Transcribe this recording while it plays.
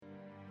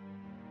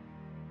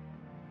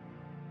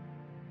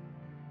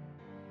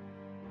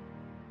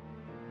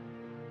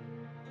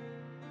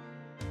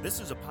This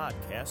is a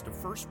podcast of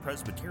First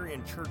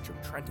Presbyterian Church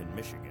of Trenton,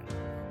 Michigan,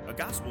 a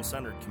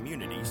gospel-centered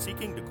community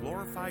seeking to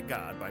glorify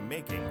God by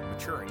making,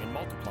 maturing, and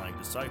multiplying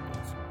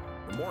disciples.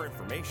 For more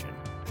information,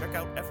 check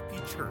out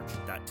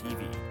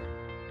fpchurch.tv.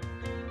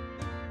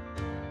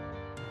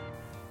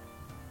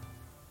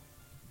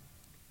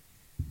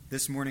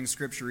 This morning's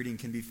scripture reading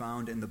can be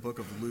found in the book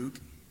of Luke,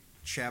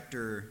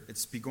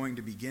 it's going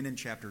to begin in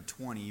chapter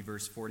 20,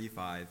 verse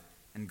 45,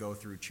 and go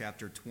through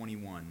chapter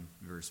 21,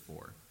 verse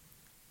 4.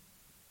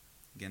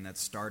 Again,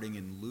 that's starting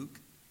in Luke,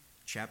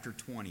 chapter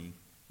 20,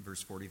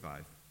 verse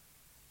 45.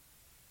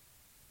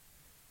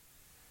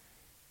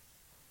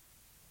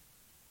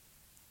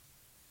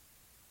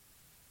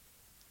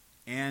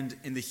 And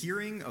in the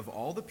hearing of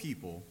all the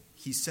people,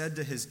 he said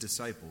to his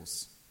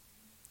disciples,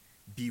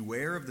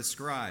 "Beware of the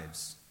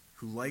scribes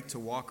who like to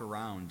walk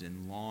around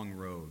in long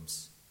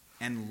robes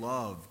and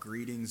love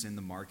greetings in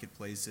the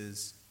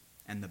marketplaces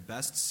and the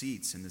best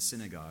seats in the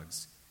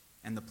synagogues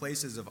and the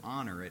places of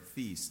honor at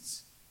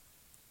feasts,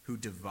 who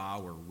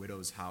devour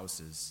widows'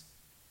 houses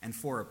and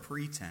for a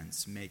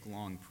pretense make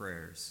long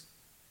prayers.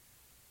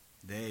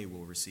 They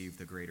will receive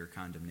the greater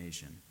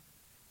condemnation."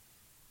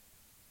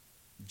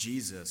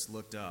 Jesus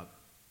looked up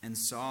and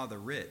saw the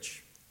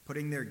rich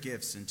putting their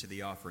gifts into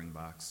the offering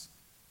box,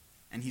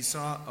 and he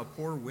saw a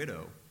poor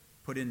widow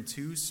put in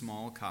 2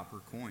 small copper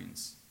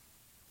coins.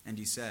 And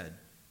he said,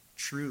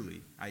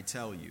 "Truly, I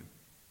tell you,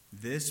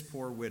 this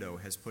poor widow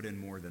has put in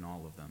more than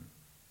all of them.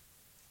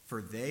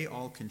 For they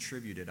all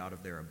contributed out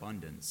of their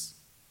abundance,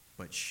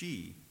 but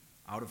she,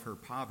 out of her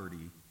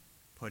poverty,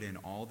 put in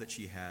all that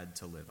she had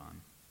to live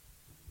on."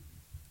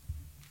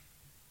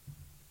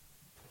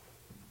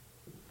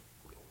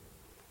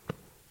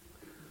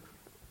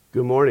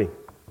 Good morning.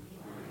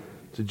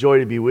 It's a joy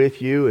to be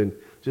with you and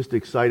just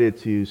excited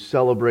to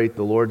celebrate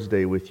the Lord's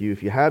Day with you.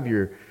 If you have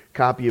your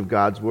copy of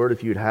God's Word,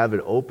 if you'd have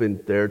it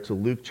open there to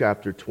Luke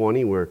chapter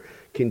 20, we're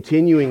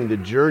continuing the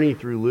journey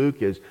through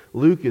Luke as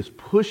Luke is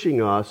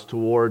pushing us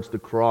towards the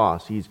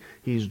cross.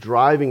 He's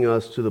driving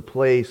us to the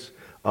place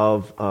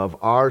of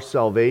our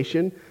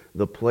salvation,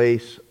 the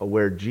place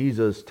where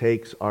Jesus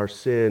takes our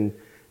sin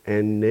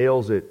and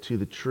nails it to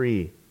the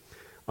tree.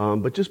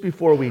 But just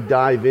before we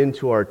dive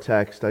into our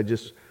text, I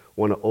just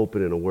want to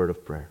open in a word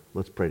of prayer.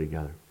 Let's pray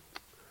together.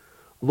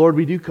 Lord,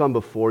 we do come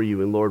before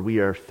you, and Lord, we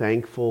are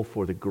thankful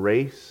for the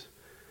grace,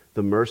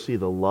 the mercy,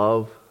 the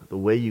love, the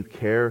way you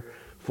care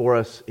for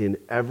us in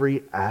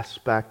every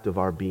aspect of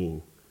our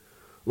being.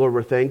 Lord,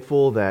 we're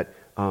thankful that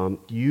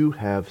you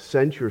have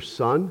sent your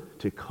Son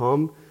to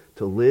come,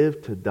 to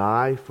live, to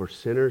die for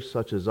sinners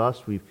such as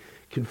us. We've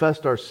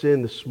confessed our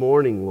sin this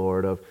morning,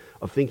 Lord, of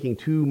thinking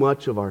too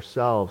much of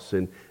ourselves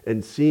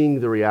and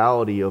seeing the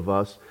reality of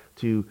us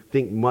to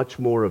think much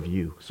more of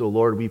you. So,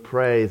 Lord, we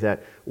pray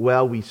that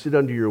while we sit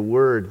under your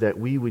word, that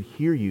we would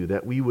hear you,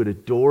 that we would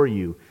adore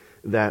you,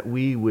 that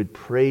we would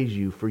praise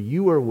you, for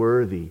you are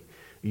worthy.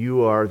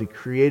 You are the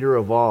creator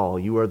of all.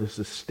 You are the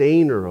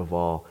sustainer of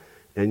all.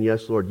 And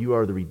yes, Lord, you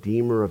are the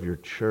redeemer of your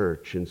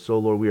church. And so,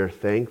 Lord, we are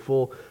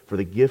thankful for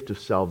the gift of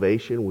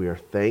salvation. We are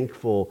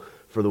thankful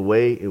for the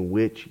way in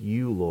which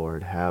you,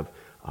 Lord, have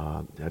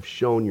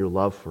shown your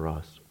love for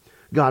us.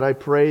 God, I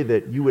pray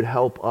that you would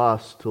help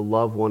us to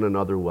love one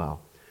another well.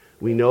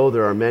 We know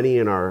there are many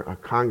in our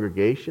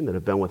congregation that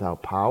have been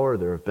without power.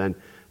 There have been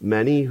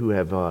many who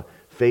have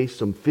faced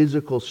some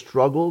physical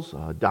struggles,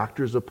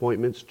 doctor's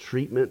appointments,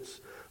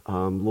 treatments.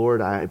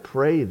 Lord, I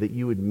pray that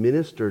you would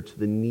minister to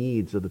the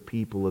needs of the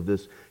people of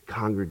this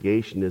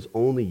congregation as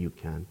only you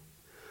can.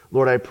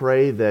 Lord, I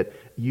pray that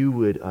you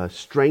would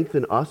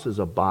strengthen us as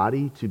a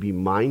body to be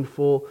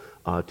mindful,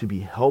 to be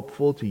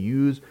helpful, to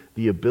use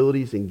the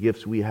abilities and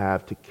gifts we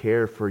have to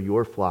care for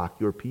your flock,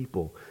 your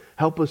people.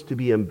 Help us to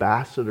be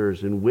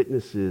ambassadors and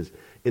witnesses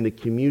in the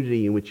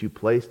community in which you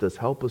placed us.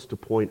 Help us to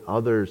point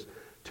others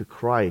to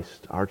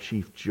Christ, our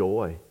chief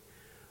joy.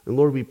 And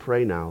Lord, we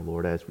pray now,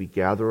 Lord, as we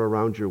gather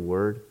around your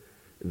word,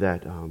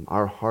 that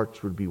our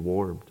hearts would be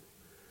warmed,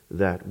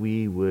 that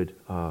we would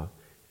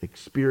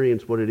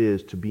experience what it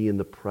is to be in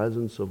the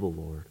presence of the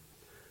Lord.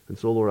 And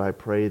so, Lord, I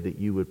pray that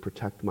you would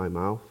protect my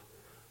mouth.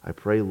 I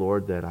pray,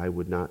 Lord, that I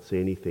would not say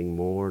anything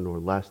more nor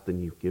less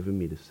than you've given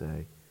me to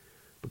say.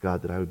 But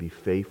God, that I would be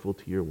faithful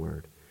to your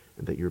word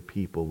and that your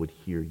people would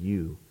hear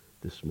you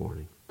this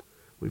morning.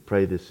 We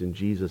pray this in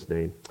Jesus'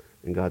 name.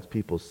 And God's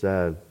people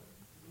said,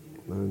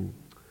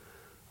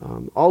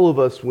 all of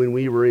us, when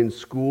we were in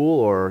school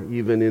or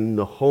even in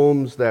the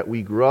homes that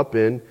we grew up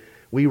in,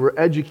 we were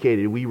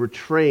educated, we were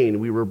trained,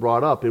 we were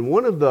brought up. And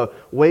one of the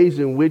ways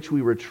in which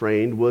we were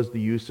trained was the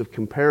use of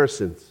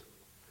comparisons.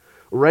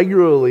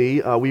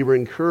 Regularly, we were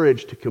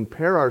encouraged to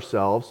compare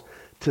ourselves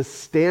to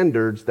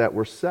standards that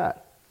were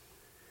set.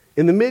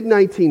 In the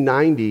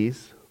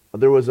mid-1990s,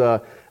 there was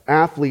an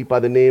athlete by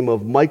the name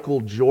of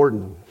Michael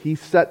Jordan. He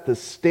set the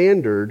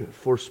standard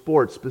for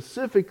sports,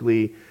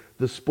 specifically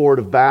the sport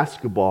of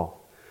basketball.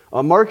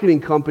 Marketing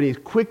companies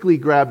quickly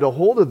grabbed a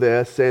hold of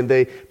this, and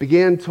they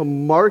began to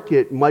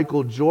market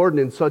Michael Jordan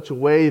in such a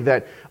way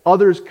that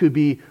others could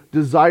be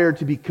desired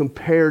to be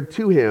compared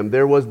to him.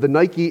 There was the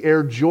Nike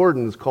Air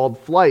Jordans called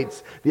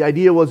Flights. The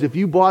idea was if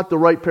you bought the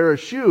right pair of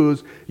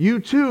shoes, you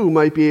too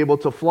might be able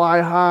to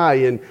fly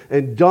high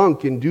and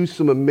dunk and do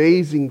some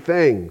amazing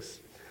things.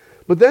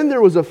 But then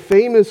there was a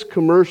famous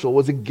commercial, it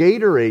was a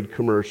Gatorade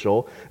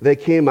commercial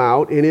that came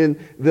out, and in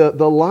the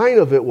line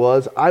of it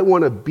was, "I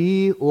want to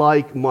be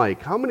like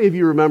Mike." How many of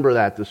you remember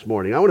that this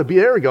morning?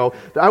 There we go.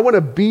 I want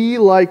to be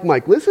like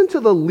Mike. Listen to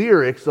the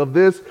lyrics of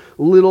this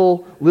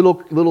little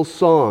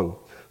song.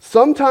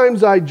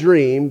 "Sometimes I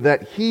dream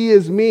that he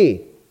is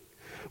me.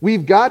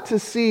 We've got to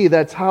see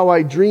that's how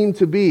I dream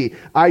to be.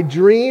 I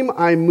dream,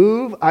 I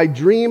move, I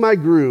dream, I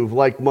groove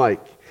like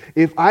Mike.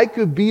 If I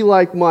could be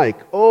like Mike,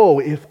 oh,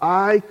 if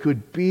I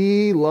could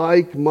be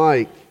like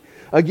Mike.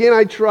 Again,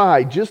 I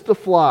try just to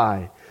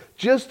fly.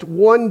 Just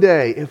one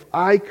day, if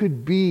I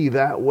could be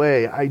that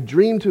way. I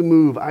dream to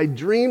move, I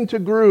dream to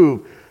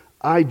groove.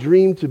 I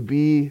dream to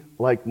be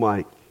like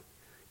Mike.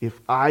 If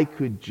I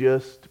could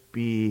just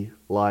be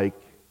like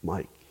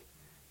Mike."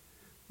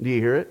 Do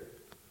you hear it?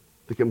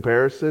 The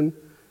comparison?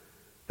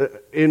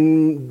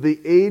 In the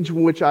age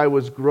in which I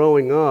was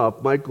growing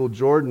up, Michael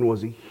Jordan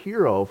was a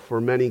hero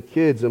for many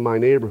kids in my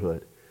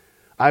neighborhood.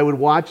 I would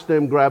watch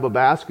them grab a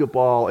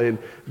basketball and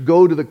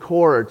go to the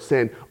courts,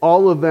 and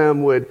all of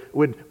them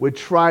would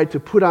try to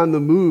put on the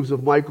moves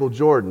of Michael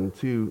Jordan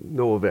to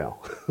no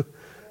avail.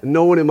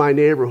 No one in my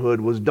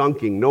neighborhood was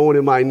dunking. No one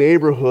in my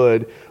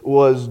neighborhood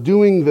was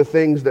doing the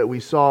things that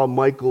we saw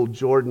Michael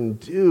Jordan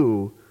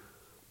do,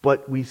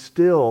 but we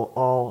still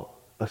all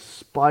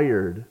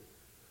aspired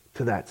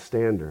to that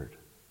standard.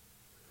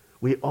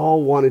 We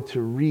all wanted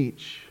to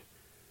reach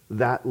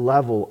that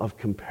level of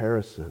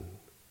comparison.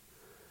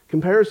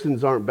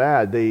 Comparisons aren't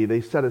bad.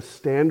 They set a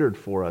standard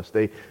for us.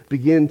 They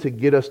begin to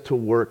get us to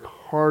work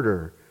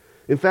harder.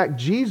 In fact,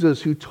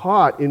 Jesus, who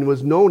taught and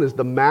was known as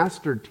the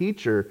master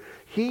teacher,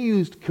 he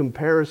used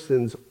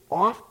comparisons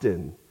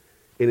often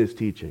in his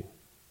teaching.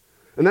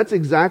 And that's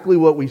exactly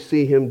what we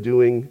see him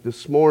doing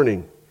this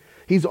morning.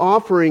 He's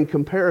offering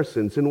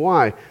comparisons. And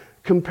why?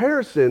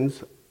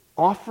 Comparisons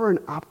offer an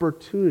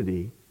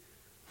opportunity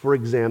for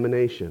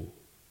examination.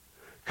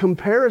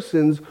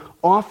 Comparisons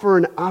offer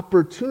an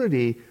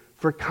opportunity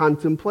for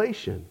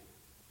contemplation.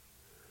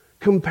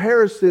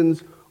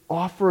 Comparisons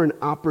offer an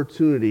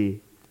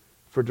opportunity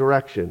for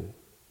direction.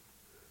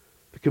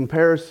 The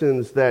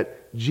comparisons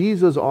that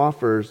Jesus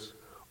offers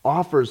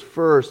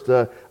first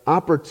the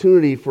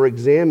opportunity for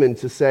examine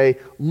to say,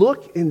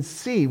 look and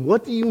see,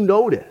 what do you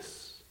notice?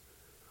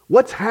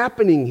 What's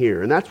happening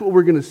here? And that's what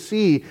we're going to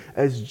see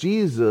as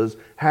Jesus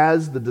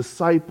has the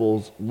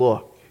disciples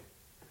look.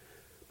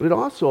 But it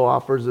also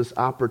offers this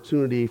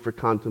opportunity for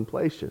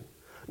contemplation.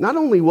 Not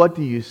only what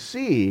do you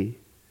see,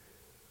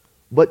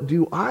 but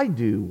do I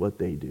do what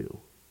they do?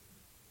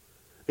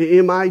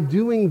 Am I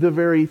doing the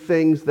very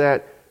things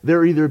that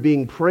they're either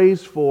being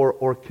praised for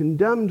or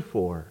condemned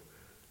for?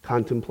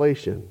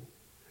 Contemplation.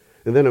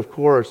 And then, of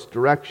course,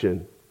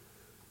 direction.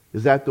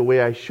 Is that the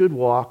way I should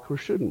walk or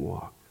shouldn't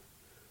walk?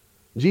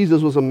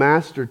 Jesus was a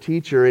master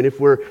teacher, and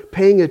if we're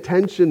paying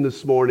attention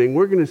this morning,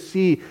 we're going to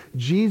see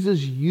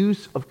Jesus'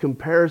 use of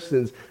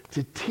comparisons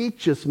to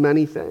teach us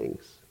many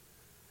things.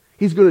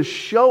 He's going to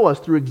show us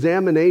through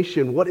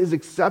examination what is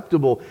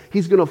acceptable.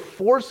 He's going to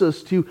force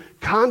us to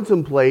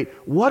contemplate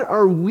what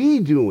are we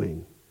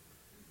doing,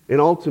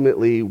 and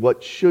ultimately,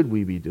 what should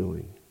we be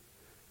doing?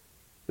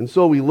 And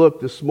so we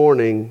look this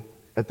morning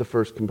at the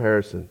first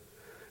comparison.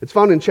 It's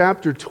found in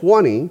chapter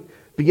 20,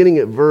 beginning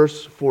at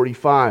verse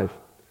 45.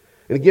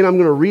 And again, I'm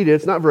going to read it.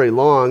 It's not very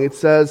long. It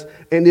says,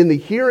 "And in the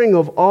hearing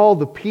of all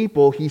the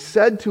people, he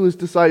said to his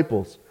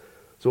disciples."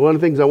 So one of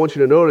the things I want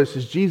you to notice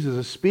is Jesus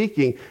is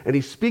speaking, and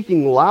he's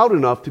speaking loud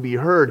enough to be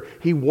heard.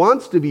 He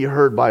wants to be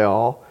heard by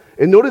all.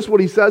 And notice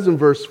what he says in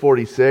verse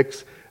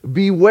 46,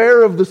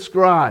 "Beware of the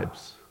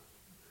scribes."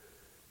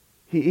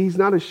 He's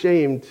not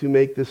ashamed to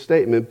make this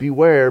statement,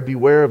 beware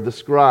of the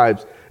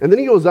scribes. And then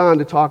he goes on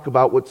to talk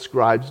about what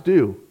scribes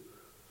do.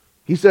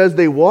 He says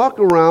they walk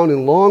around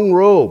in long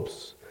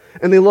robes,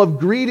 and they love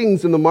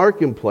greetings in the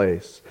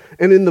marketplace,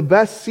 and in the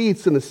best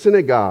seats in the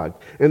synagogue,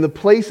 and the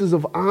places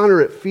of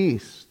honor at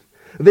feast.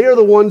 They are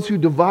the ones who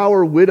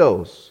devour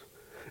widows.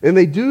 And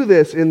they do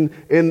this in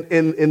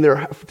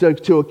their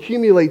to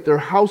accumulate their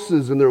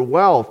houses and their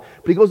wealth.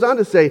 But he goes on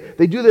to say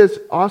they do this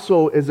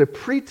also as a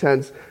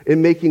pretense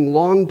in making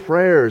long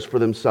prayers for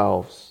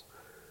themselves.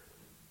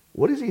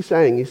 What is he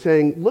saying? He's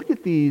saying, look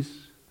at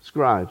these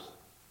scribes.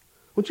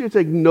 I want you to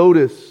take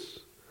notice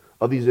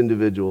of these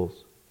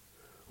individuals.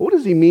 What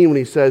does he mean when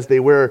he says they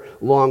wear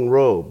long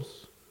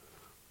robes?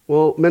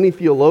 Well, many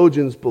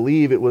theologians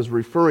believe it was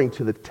referring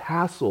to the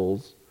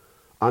tassels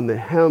on the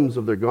hems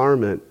of their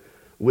garment,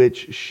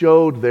 which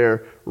showed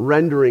their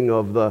rendering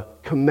of the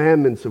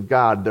commandments of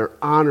God, their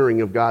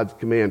honoring of God's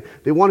command.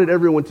 They wanted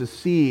everyone to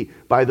see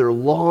by their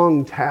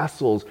long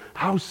tassels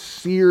how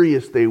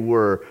serious they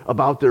were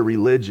about their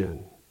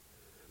religion.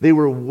 They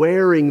were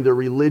wearing their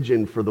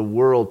religion for the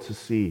world to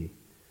see.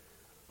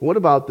 What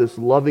about this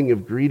loving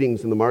of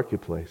greetings in the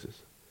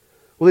marketplaces?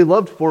 Well, they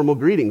loved formal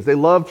greetings. They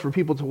loved for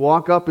people to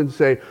walk up and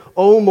say,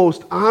 "Oh,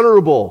 most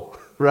honorable,"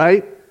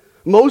 right?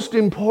 "Most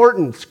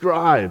important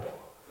scribe.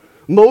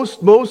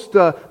 Most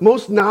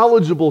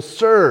knowledgeable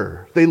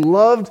sir." They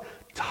loved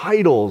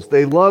titles.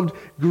 They loved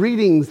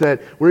greetings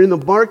that were in the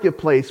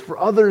marketplace for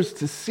others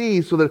to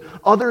see so that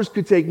others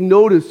could take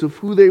notice of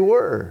who they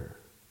were.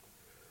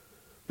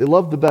 They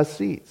loved the best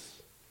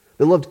seats.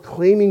 They loved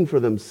claiming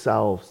for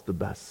themselves the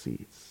best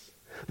seats.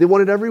 They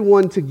wanted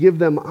everyone to give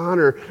them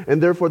honor,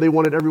 and therefore they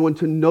wanted everyone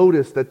to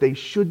notice that they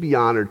should be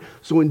honored.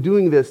 So in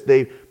doing this,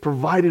 they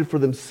provided for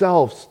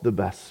themselves the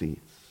best seats.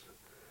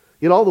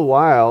 Yet all the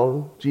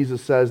while,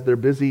 Jesus says they're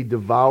busy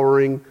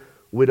devouring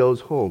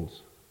widows'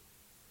 homes.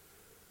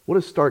 What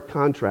a stark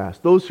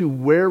contrast. Those who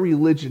wear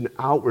religion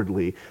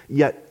outwardly,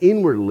 yet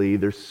inwardly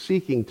they're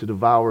seeking to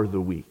devour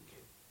the weak.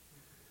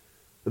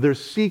 They're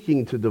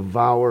seeking to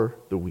devour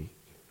the weak.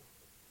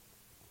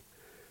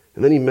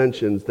 And then he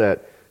mentions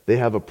that they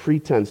have a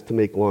pretense to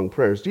make long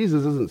prayers.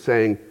 Jesus isn't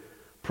saying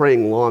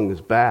praying long is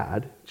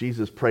bad.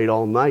 Jesus prayed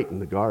all night in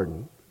the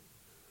garden.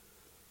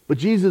 But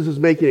Jesus is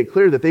making it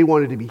clear that they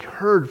wanted to be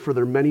heard for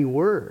their many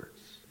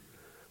words.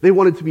 They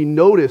wanted to be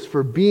noticed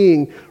for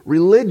being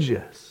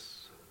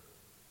religious.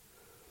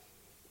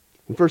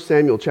 In 1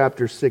 Samuel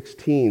chapter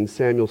 16,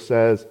 Samuel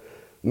says,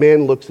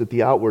 "Man looks at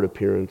the outward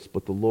appearance,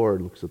 but the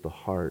Lord looks at the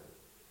heart."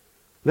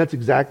 And that's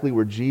exactly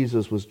where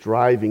Jesus was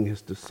driving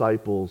his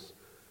disciples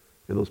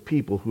and those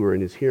people who were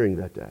in his hearing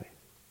that day.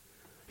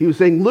 He was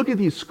saying, look at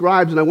these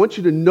scribes, and I want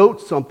you to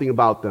note something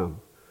about them.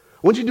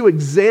 I want you to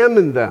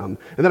examine them,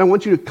 and then I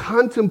want you to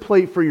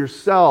contemplate for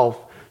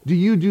yourself, do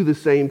you do the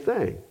same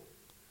thing?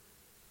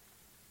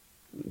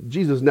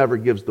 Jesus never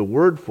gives the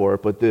word for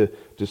it, but the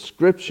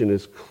description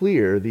is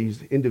clear.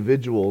 These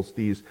individuals,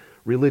 these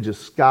religious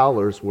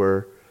scholars,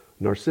 were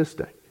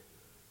narcissistic.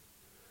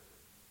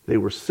 They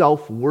were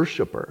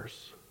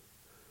self-worshipers.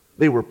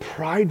 They were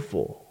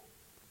prideful.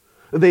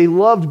 They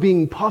loved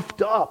being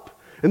puffed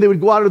up, and they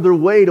would go out of their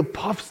way to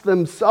puff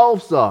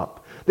themselves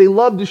up. They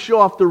loved to show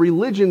off their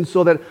religion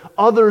so that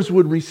others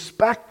would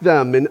respect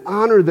them and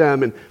honor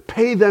them and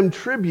pay them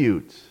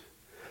tribute.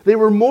 They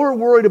were more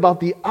worried about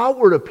the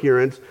outward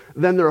appearance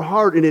than their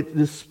heart, and it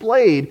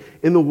displayed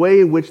in the way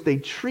in which they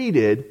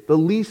treated the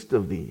least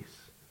of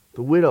these,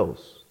 the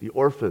widows, the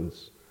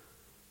orphans,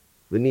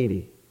 the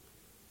needy.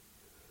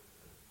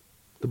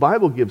 The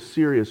Bible gives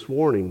serious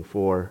warning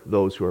for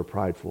those who are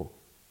prideful.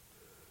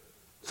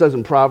 It says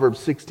in Proverbs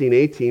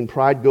 16:18,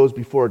 pride goes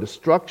before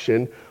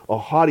destruction, a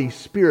haughty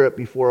spirit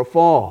before a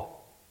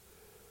fall.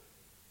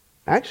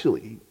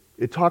 Actually,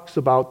 it talks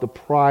about the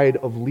pride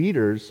of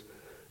leaders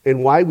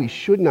and why we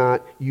should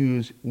not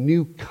use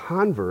new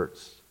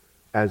converts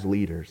as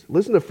leaders.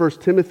 Listen to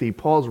 1 Timothy.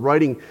 Paul's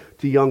writing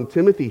to young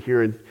Timothy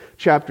here in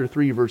chapter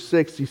 3, verse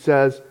 6. He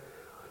says,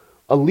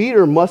 "A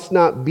leader must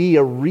not be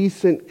a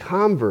recent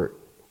convert,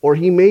 or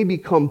he may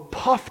become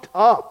puffed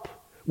up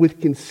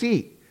with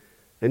conceit."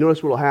 And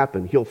notice what will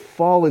happen. He'll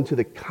fall into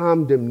the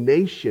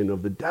condemnation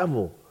of the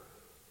devil.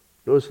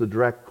 Notice the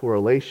direct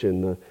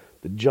correlation,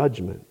 the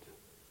judgment.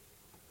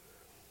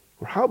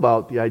 Or how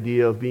about the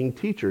idea of being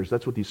teachers?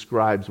 That's what these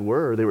scribes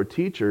were. They were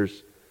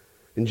teachers.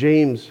 In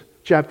James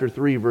chapter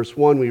 3, verse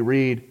 1, we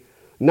read,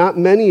 "Not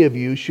many of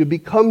you should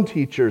become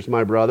teachers,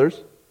 my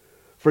brothers,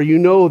 for you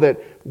know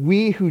that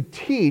we who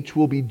teach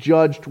will be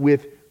judged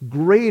with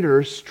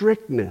greater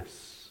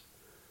strictness."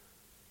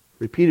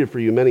 Repeated for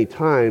you many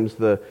times,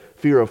 the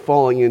fear of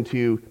falling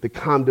into the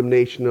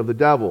condemnation of the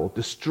devil,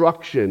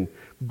 destruction,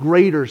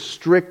 greater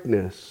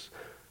strictness.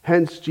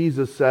 Hence,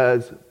 Jesus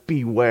says,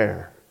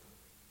 beware.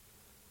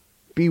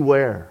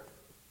 Beware.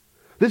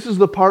 This is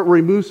the part where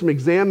he moves from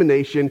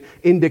examination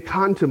into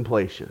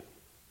contemplation.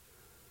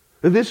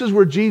 And this is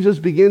where Jesus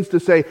begins to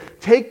say,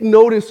 take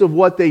notice of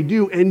what they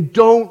do and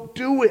don't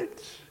do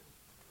it.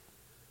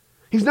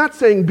 He's not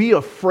saying be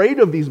afraid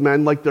of these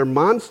men like they're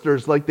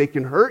monsters, like they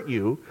can hurt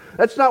you.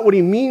 That's not what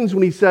he means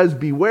when he says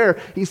beware.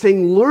 He's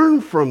saying learn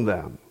from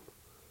them.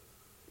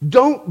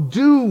 Don't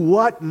do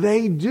what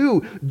they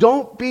do.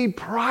 Don't be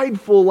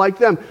prideful like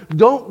them.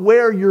 Don't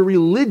wear your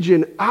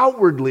religion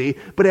outwardly,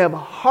 but have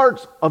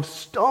hearts of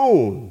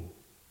stone.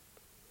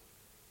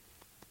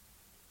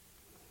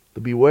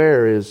 The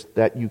beware is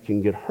that you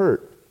can get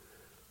hurt.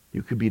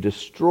 You could be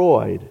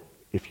destroyed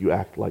if you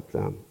act like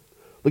them.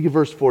 Look at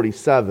verse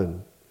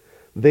 47.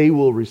 They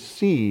will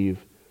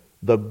receive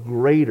the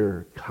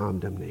greater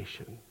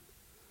condemnation.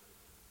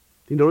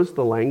 Do you notice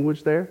the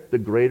language there? The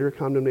greater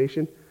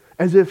condemnation?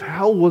 As if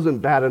hell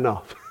wasn't bad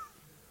enough.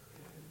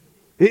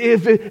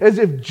 As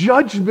if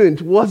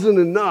judgment wasn't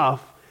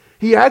enough.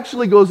 He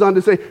actually goes on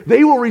to say,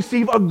 they will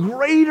receive a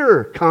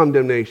greater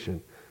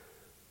condemnation.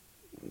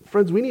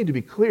 Friends, we need to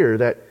be clear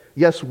that,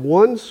 yes,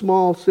 one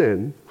small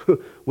sin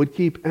would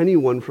keep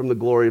anyone from the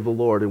glory of the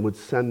Lord and would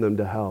send them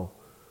to hell.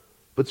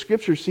 But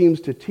Scripture seems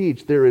to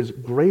teach there is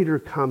greater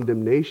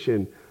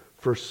condemnation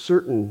for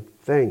certain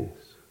things.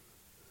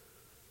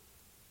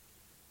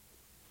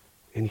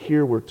 And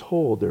here we're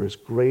told there is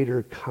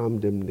greater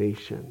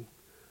condemnation.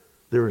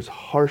 There is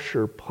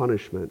harsher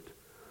punishment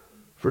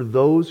for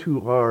those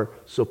who are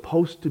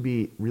supposed to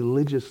be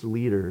religious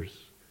leaders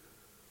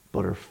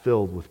but are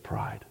filled with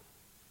pride.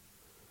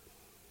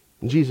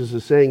 And Jesus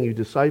is saying, you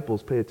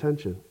disciples, pay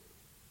attention.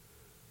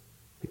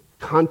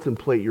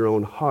 Contemplate your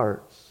own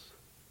hearts.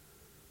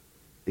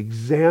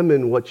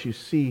 Examine what you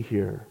see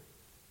here.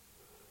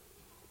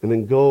 And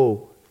then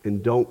go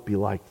and don't be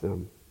like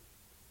them.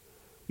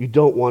 You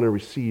don't want to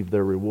receive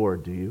their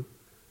reward, do you?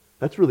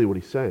 That's really what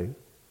he's saying.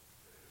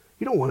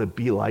 You don't want to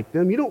be like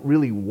them. You don't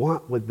really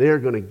want what they're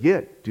going to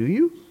get, do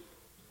you?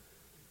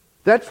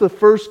 That's the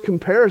first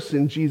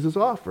comparison Jesus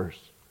offers.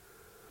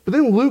 But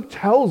then Luke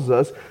tells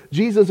us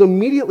Jesus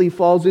immediately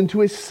falls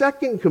into a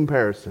second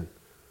comparison.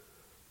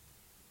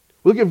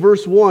 Look at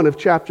verse 1 of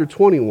chapter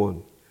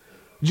 21.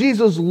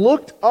 Jesus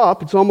looked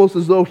up. It's almost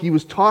as though he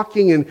was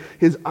talking and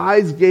his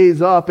eyes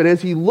gaze up. And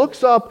as he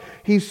looks up,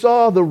 he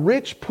saw the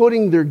rich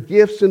putting their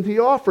gifts into the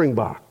offering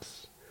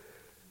box.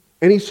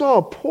 And he saw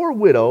a poor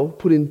widow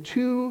put in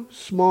 2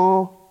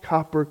 small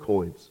copper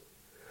coins.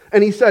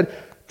 And he said,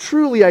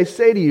 truly I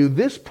say to you,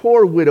 this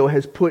poor widow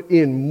has put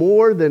in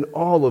more than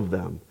all of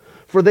them.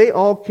 For they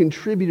all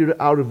contributed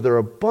out of their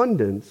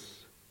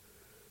abundance,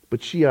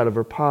 but she out of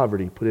her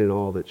poverty put in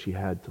all that she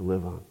had to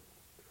live on.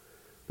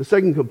 The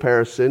second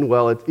comparison,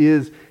 while it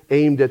is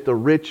aimed at the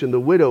rich and the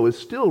widow, is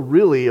still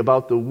really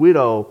about the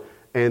widow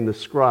and the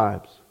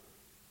scribes.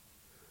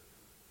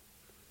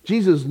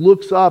 Jesus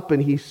looks up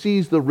and he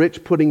sees the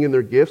rich putting in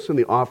their gifts in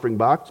the offering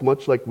box,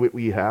 much like what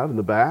we have in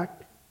the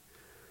back.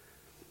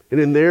 And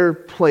in their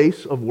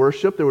place of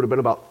worship, there would have been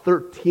about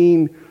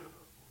 13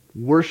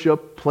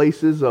 worship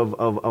places of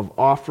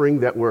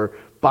offering that were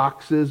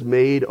boxes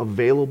made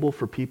available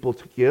for people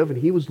to give. And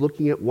he was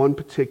looking at one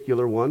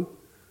particular one.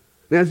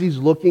 And as he's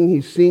looking,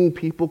 he's seeing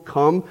people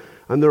come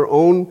on their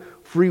own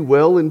free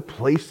will and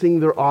placing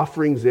their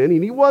offerings in.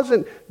 And he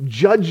wasn't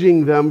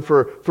judging them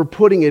for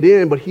putting it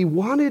in, but he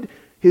wanted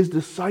his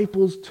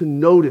disciples to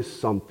notice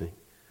something,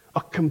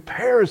 a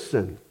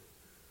comparison,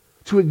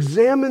 to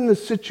examine the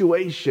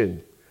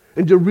situation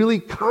and to really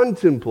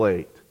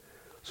contemplate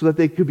so that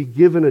they could be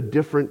given a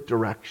different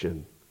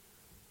direction.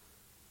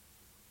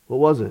 What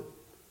was it?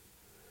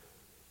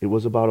 It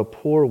was about a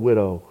poor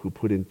widow who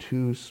put in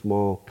 2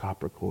 small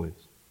copper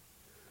coins.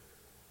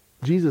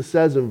 Jesus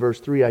says in verse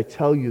 3, I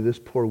tell you, this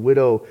poor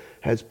widow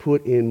has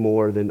put in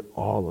more than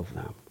all of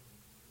them.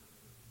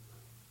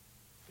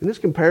 In this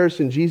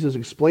comparison, Jesus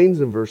explains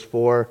in verse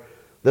 4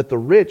 that the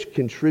rich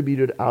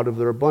contributed out of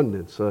their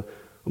abundance. A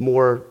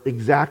more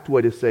exact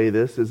way to say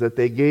this is that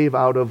they gave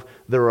out of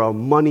their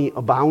money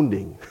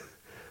abounding.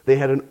 They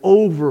had an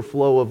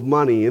overflow of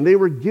money, and they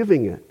were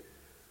giving it.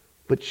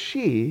 But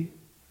she,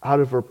 out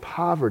of her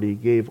poverty,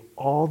 gave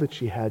all that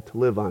she had to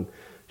live on.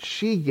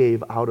 She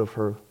gave out of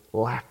her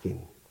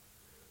lacking.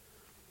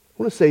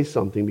 I want to say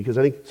something because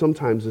I think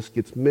sometimes this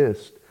gets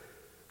missed.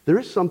 There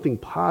is something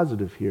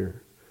positive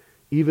here,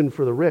 even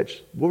for the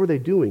rich. What were they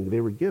doing?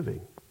 They were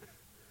giving.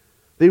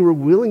 They were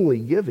willingly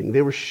giving.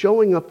 They were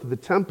showing up to the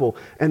temple,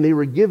 and they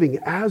were giving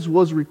as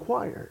was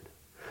required.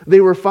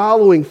 They were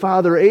following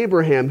Father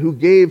Abraham, who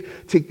gave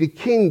to the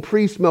king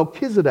priest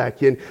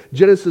Melchizedek in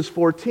Genesis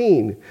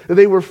 14.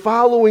 They were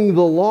following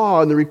the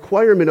law and the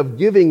requirement of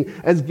giving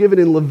as given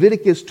in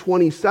Leviticus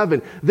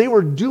 27. They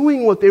were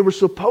doing what they were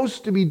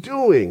supposed to be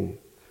doing.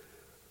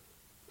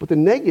 But the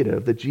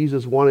negative that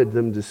Jesus wanted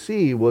them to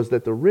see was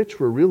that the rich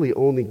were really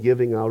only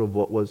giving out of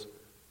what was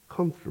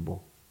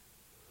comfortable.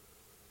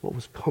 What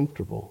was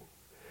comfortable.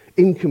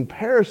 In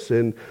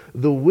comparison,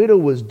 the widow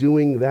was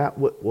doing that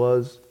what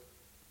was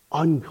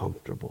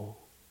uncomfortable.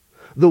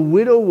 The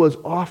widow was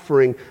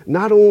offering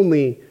not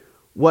only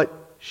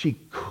what she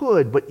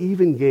could, but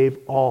even gave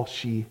all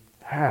she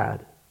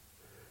had.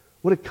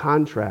 What a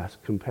contrast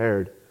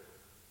compared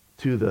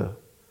to the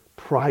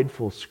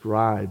prideful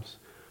scribes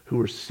who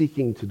were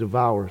seeking to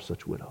devour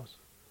such widows,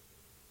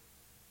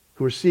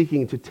 who were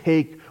seeking to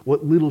take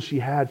what little she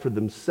had for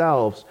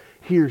themselves.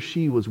 Here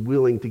she was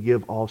willing to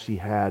give all she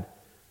had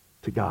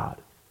to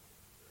God.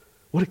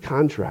 What a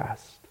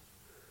contrast.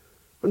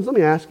 Friends, let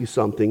me ask you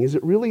something. Is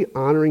it really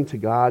honoring to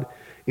God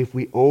if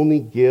we only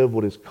give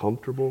what is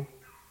comfortable?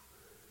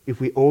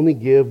 If we only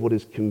give what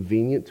is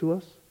convenient to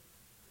us?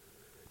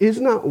 Is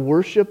not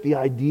worship the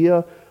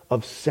idea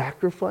of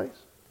sacrifice?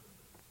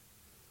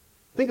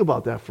 Think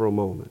about that for a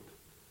moment.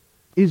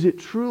 Is it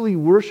truly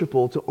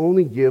worshipful to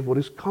only give what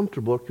is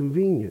comfortable or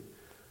convenient?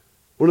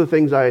 One of the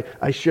things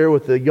I share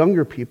with the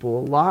younger people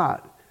a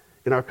lot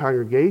in our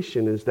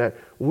congregation is that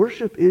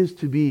worship is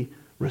to be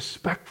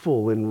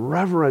respectful and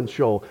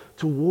reverential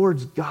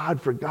towards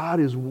God, for God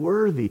is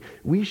worthy.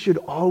 We should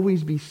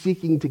always be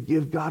seeking to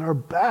give God our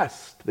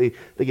best. They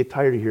get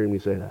tired of hearing me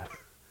say that.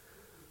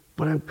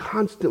 But I'm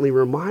constantly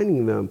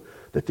reminding them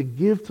that to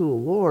give to the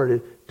Lord,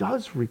 it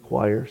does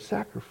require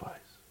sacrifice.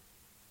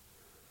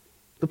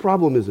 The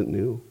problem isn't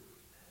new.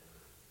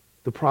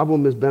 The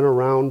problem has been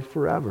around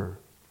forever.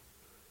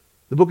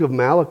 The book of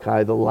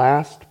Malachi, the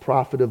last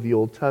prophet of the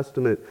Old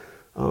Testament,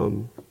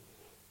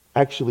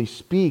 actually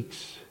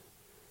speaks.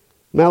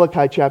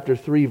 Malachi chapter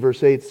 3,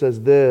 verse 8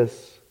 says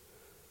this,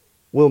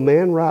 "Will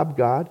man rob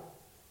God?"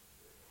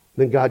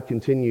 Then God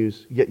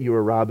continues, "Yet you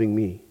are robbing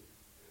me."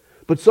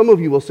 But some of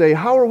you will say,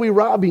 "How are we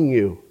robbing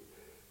you?"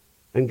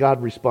 And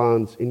God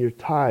responds, "In your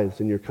tithes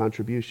and your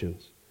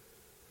contributions."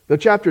 Now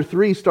chapter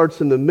 3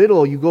 starts in the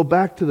middle. You go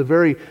back to the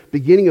very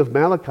beginning of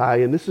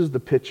Malachi, and this is the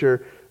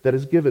picture that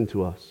is given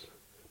to us.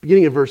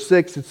 Beginning of verse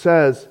 6, it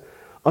says,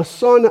 "A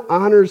son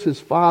honors his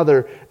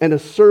father, and a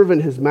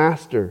servant his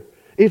master.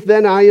 If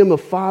then I am a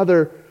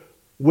father,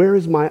 where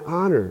is my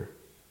honor?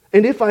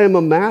 And if I am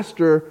a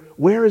master,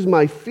 where is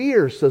my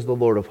fear, says the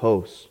Lord of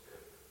hosts,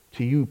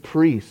 to you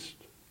priests,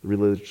 the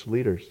religious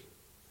leaders.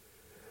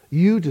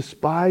 You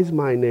despise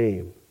my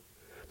name.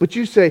 But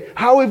you say,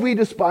 how have we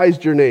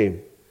despised your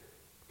name?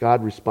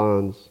 God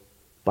responds,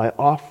 by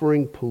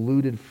offering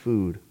polluted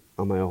food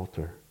on my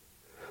altar.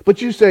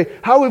 But you say,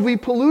 how have we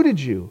polluted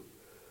you?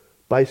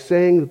 By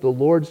saying that the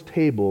Lord's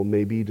table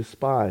may be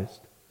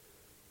despised.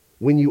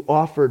 When you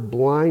offered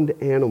blind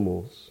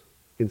animals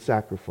in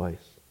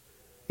sacrifice,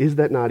 is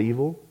that not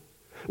evil?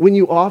 When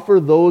you offer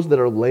those that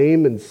are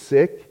lame and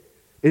sick,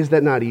 is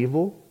that not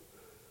evil?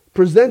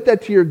 Present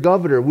that to your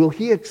governor. Will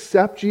he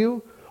accept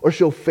you or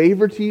show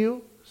favor to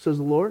you, says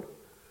the Lord?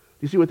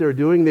 You see what they were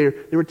doing? They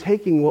were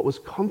taking what was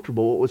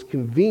comfortable, what was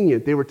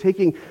convenient. They were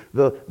taking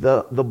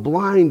the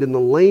blind and the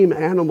lame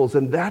animals,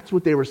 and that's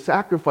what they were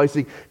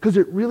sacrificing because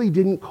it really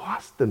didn't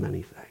cost them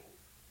anything.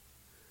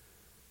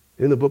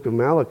 In the book of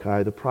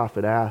Malachi, the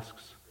prophet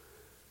asks,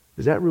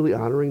 is that really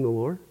honoring the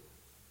Lord?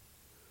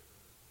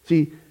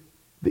 See,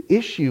 the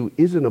issue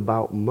isn't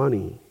about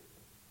money.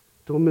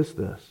 Don't miss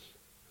this.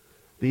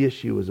 The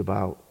issue is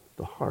about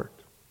the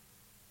heart.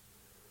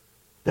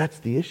 That's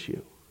the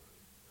issue.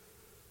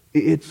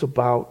 It's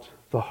about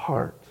the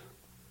heart.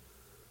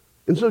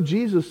 And so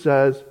Jesus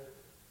says,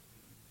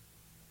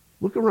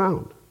 look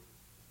around,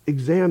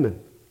 examine,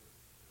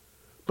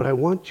 but I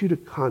want you to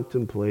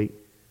contemplate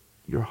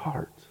your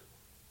heart.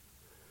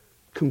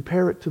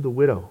 Compare it to the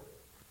widow.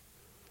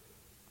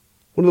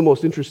 One of the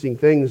most interesting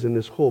things in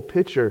this whole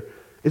picture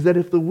is that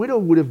if the widow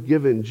would have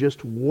given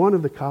just one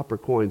of the copper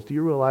coins, do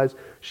you realize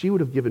she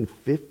would have given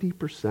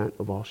 50%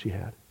 of all she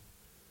had?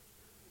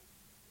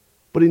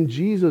 But in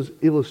Jesus'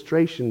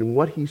 illustration and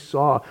what he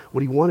saw,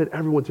 what he wanted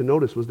everyone to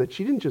notice was that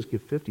she didn't just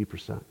give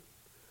 50%.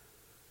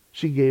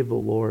 She gave the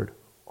Lord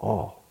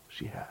all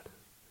she had.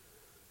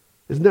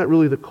 Isn't that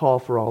really the call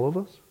for all of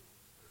us?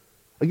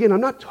 Again,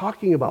 I'm not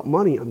talking about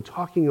money. I'm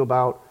talking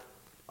about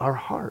our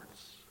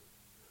hearts.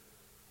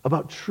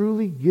 About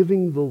truly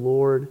giving the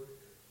Lord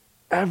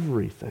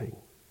everything.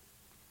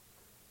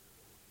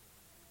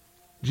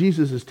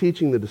 Jesus is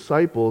teaching the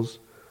disciples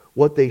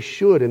what they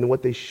should and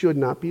what they should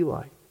not be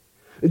like.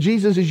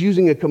 Jesus is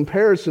using a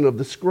comparison of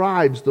the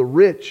scribes, the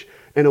rich,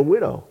 and a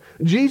widow.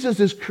 Jesus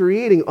is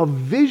creating a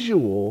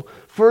visual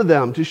for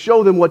them to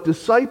show them what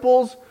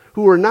disciples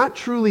who are not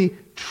truly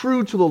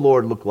true to the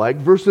Lord look like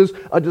versus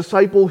a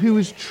disciple who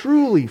is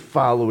truly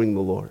following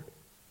the Lord.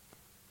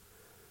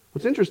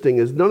 What's interesting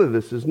is none of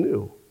this is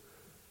new.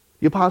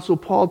 The Apostle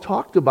Paul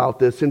talked about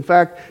this. In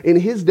fact, in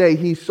his day,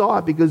 he saw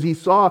it because he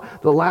saw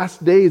the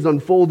last days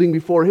unfolding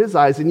before his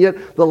eyes, and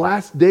yet the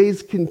last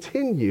days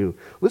continue.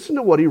 Listen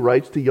to what he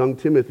writes to young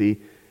Timothy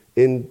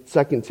in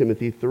 2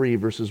 Timothy 3,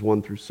 verses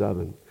 1 through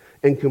 7,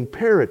 and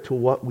compare it to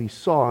what we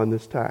saw in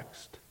this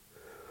text.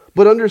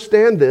 But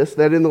understand this,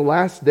 that in the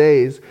last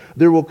days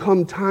there will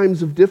come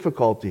times of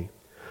difficulty,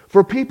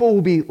 for people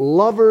will be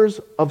lovers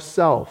of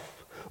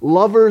self,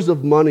 lovers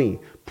of money,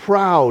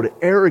 proud,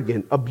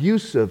 arrogant,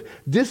 abusive,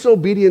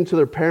 disobedient to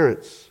their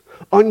parents,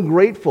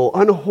 ungrateful,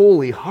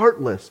 unholy,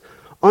 heartless,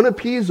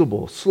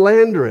 unappeasable,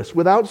 slanderous,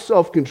 without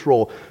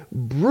self-control,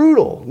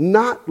 brutal,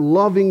 not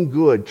loving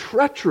good,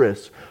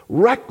 treacherous,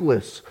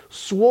 reckless,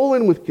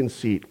 swollen with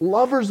conceit,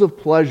 lovers of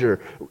pleasure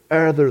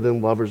rather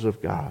than lovers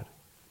of God,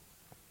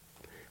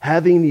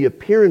 having the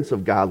appearance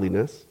of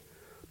godliness,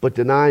 but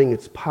denying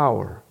its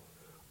power.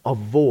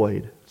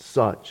 Avoid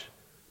such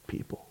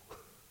people.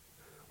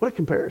 What a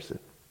comparison.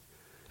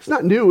 It's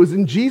not new. It was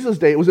in Jesus'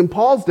 day. It was in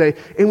Paul's day.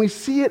 And we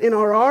see it in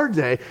our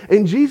day.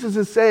 And Jesus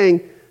is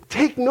saying,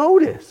 take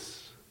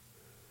notice.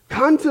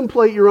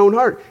 Contemplate your own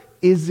heart.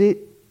 Is it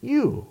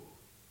you?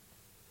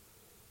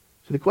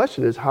 So the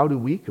question is, how do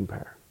we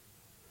compare?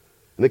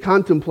 In the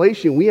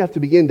contemplation, we have to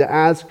begin to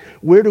ask,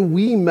 where do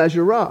we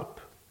measure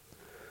up?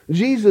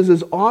 Jesus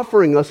is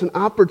offering us an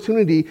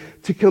opportunity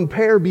to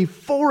compare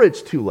before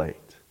it's too late.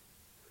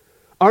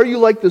 Are you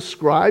like the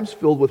scribes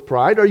filled with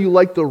pride? Are you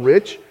like the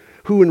rich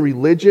who in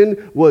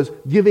religion was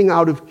giving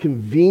out of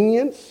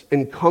convenience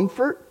and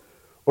comfort?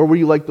 Or were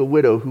you like the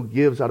widow who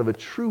gives out of a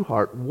true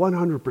heart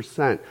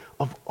 100%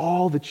 of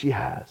all that she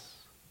has?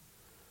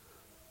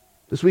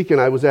 This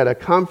weekend I was at a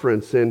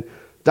conference and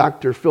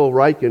Dr. Phil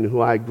Ryken,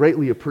 who I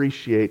greatly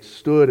appreciate,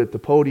 stood at the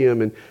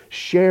podium and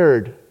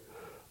shared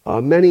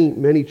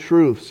many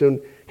truths.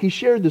 And he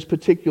shared this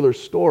particular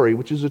story,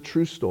 which is a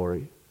true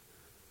story.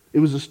 It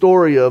was a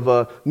story of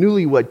a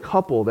newlywed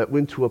couple that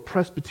went to a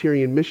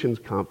Presbyterian missions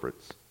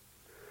conference.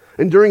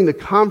 And during the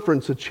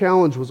conference, a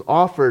challenge was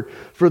offered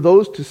for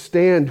those to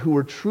stand who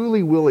were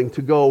truly willing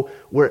to go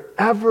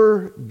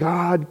wherever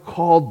God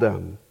called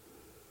them.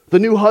 The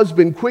new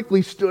husband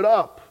quickly stood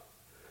up,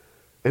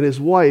 and his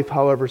wife,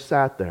 however,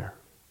 sat there,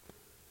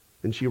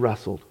 and she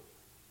wrestled.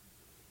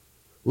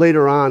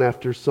 Later on,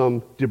 after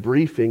some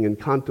debriefing and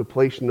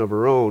contemplation of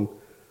her own,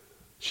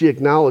 she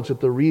acknowledged that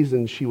the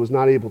reason she was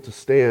not able to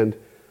stand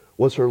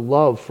was her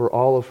love for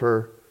all of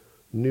her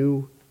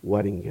new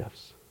wedding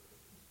gifts.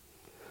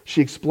 She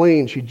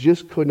explained she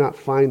just could not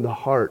find the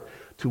heart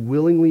to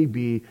willingly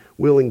be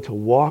willing to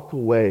walk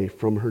away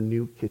from her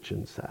new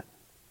kitchen set.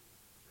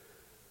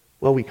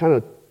 Well, we kind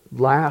of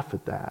laugh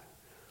at that.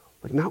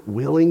 Like, not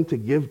willing to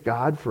give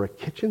God for a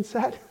kitchen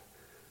set?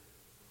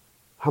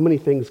 How many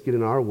things get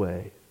in our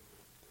way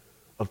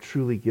of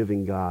truly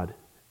giving God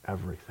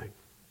everything?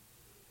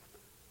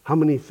 How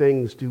many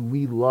things do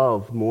we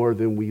love more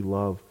than we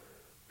love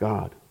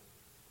God?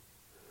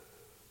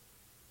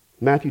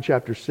 Matthew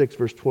chapter 6,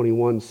 verse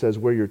 21 says,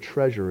 where your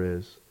treasure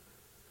is,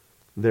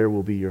 there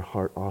will be your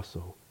heart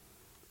also.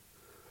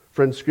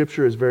 Friends,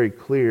 Scripture is very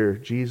clear.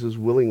 Jesus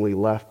willingly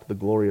left the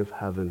glory of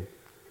heaven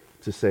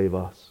to save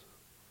us.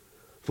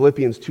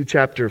 Philippians 2,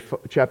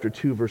 chapter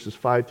 2, verses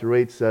 5 through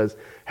 8 says,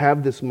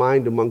 have this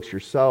mind amongst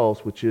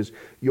yourselves, which is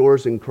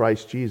yours in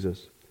Christ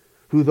Jesus,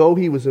 who though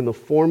he was in the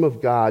form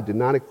of God, did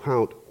not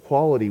account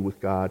equality with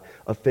God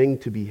a thing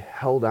to be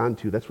held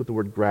onto. That's what the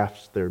word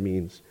grasp there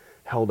means,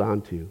 held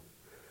onto.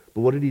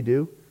 But what did he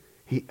do?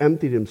 He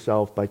emptied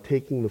himself by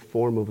taking the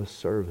form of a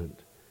servant,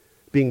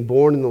 being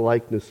born in the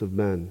likeness of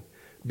men.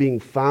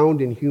 Being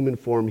found in human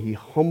form, he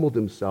humbled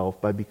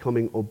himself by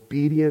becoming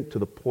obedient to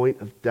the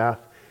point of death,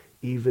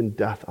 even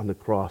death on the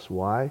cross.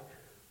 Why?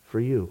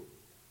 For you.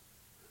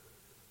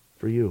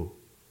 For you.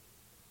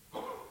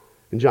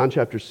 In John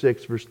chapter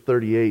 6, verse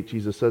 38,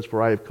 Jesus says,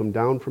 for I have come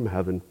down from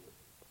heaven,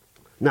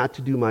 not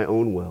to do my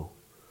own will,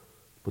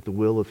 but the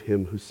will of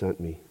him who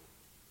sent me.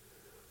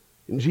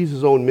 In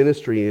Jesus' own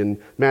ministry, in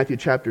Matthew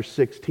chapter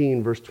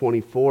 16, verse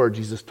 24,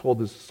 Jesus told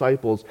his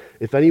disciples,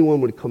 if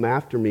anyone would come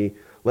after me,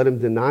 let him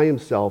deny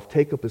himself,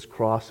 take up his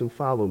cross, and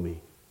follow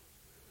me.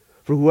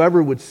 For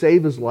whoever would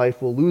save his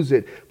life will lose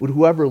it, but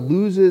whoever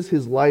loses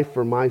his life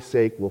for my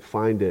sake will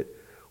find it.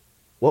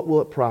 What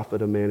will it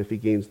profit a man if he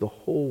gains the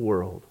whole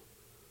world,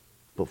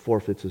 but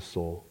forfeits his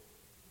soul?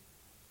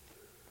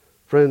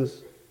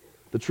 Friends,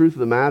 the truth of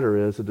the matter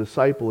is, a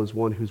disciple is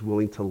one who's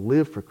willing to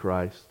live for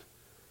Christ,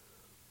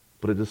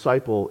 but a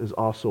disciple is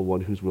also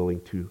one who's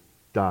willing to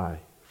die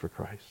for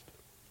Christ.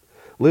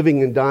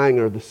 Living and dying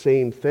are the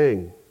same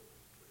thing.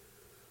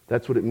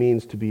 That's what it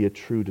means to be a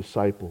true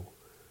disciple.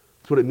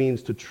 That's what it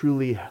means to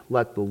truly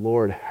let the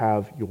Lord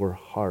have your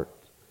heart.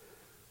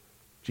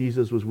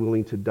 Jesus was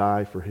willing to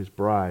die for his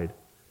bride.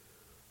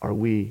 Are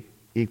we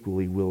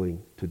equally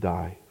willing to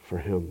die for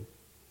him?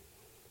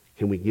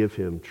 Can we give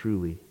him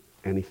truly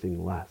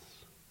anything less?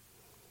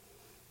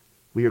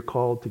 We are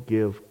called to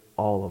give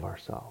all of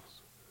ourselves.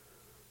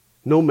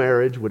 No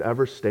marriage would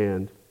ever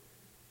stand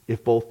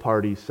if both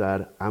parties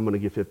said, I'm going to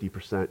give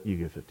 50%, you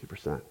give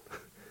 50%.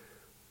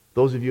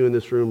 Those of you in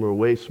this room are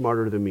way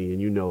smarter than me, and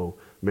you know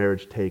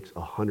marriage takes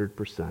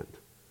 100%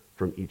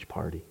 from each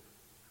party.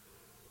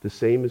 The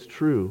same is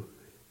true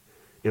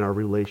in our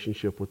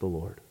relationship with the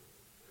Lord.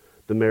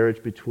 The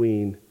marriage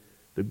between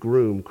the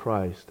groom,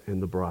 Christ, and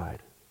the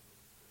bride.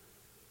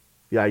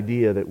 The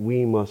idea that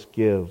we must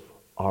give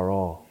our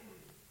all.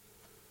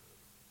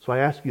 So I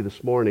ask you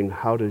this morning,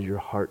 how does your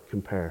heart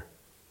compare?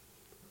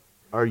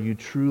 Are you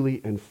truly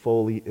and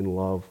fully in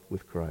love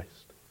with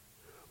Christ?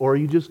 Or are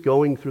you just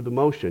going through the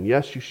motion?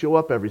 Yes, you show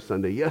up every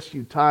Sunday. Yes,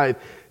 you tithe.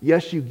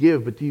 Yes, you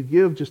give. But do you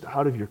give just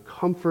out of your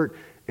comfort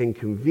and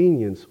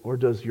convenience? Or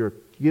does your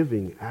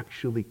giving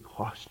actually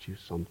cost you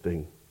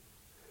something?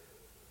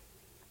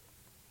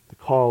 The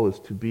call is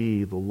to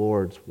be the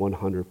Lord's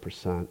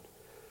 100%.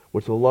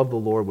 We're to love the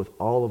Lord with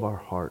all of our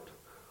heart,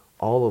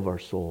 all of our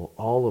soul,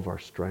 all of our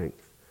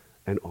strength,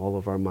 and all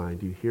of our mind.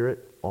 Do you hear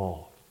it?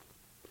 All.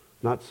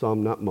 Not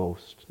some, not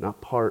most,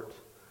 not part,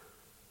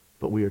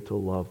 but we are to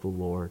love the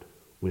Lord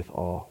with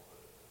all.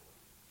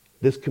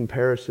 This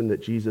comparison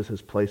that Jesus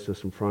has placed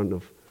us in front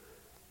of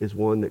is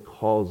one that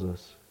calls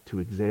us to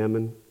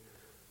examine,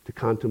 to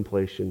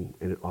contemplation,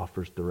 and it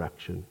offers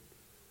direction.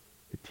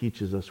 It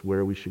teaches us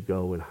where we should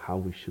go and how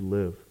we should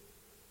live.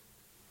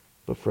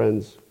 But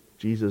friends,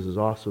 Jesus is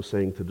also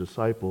saying to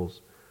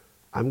disciples,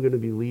 I'm going to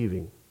be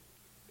leaving,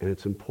 and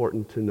it's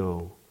important to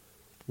know,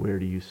 where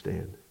do you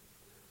stand?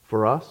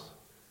 For us,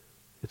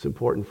 it's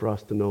important for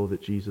us to know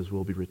that Jesus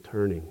will be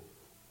returning.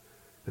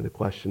 And the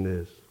question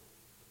is,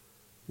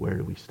 where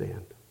do we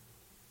stand?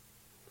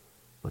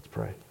 Let's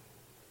pray.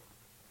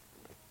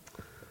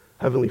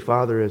 Heavenly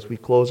Father, as we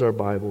close our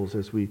Bibles,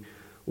 as we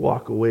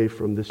walk away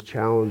from this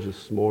challenge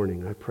this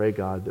morning, I pray,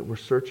 God, that we're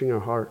searching our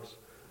hearts,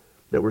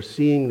 that we're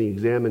seeing the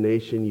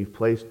examination you've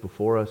placed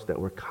before us, that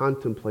we're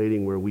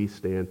contemplating where we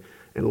stand.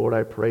 And Lord,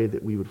 I pray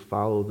that we would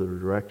follow the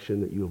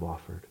direction that you have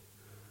offered.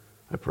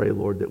 I pray,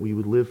 Lord, that we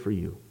would live for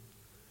you,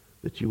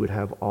 that you would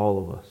have all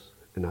of us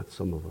and not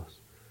some of us.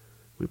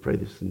 We pray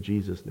this in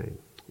Jesus' name.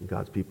 And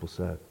God's people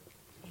said.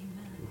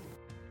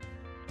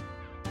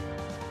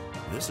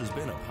 This has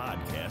been a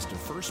podcast of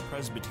First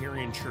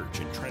Presbyterian Church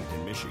in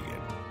Trenton, Michigan.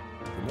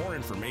 For more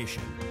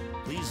information,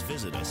 please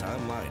visit us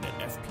online at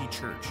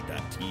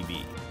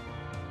fpchurch.tv.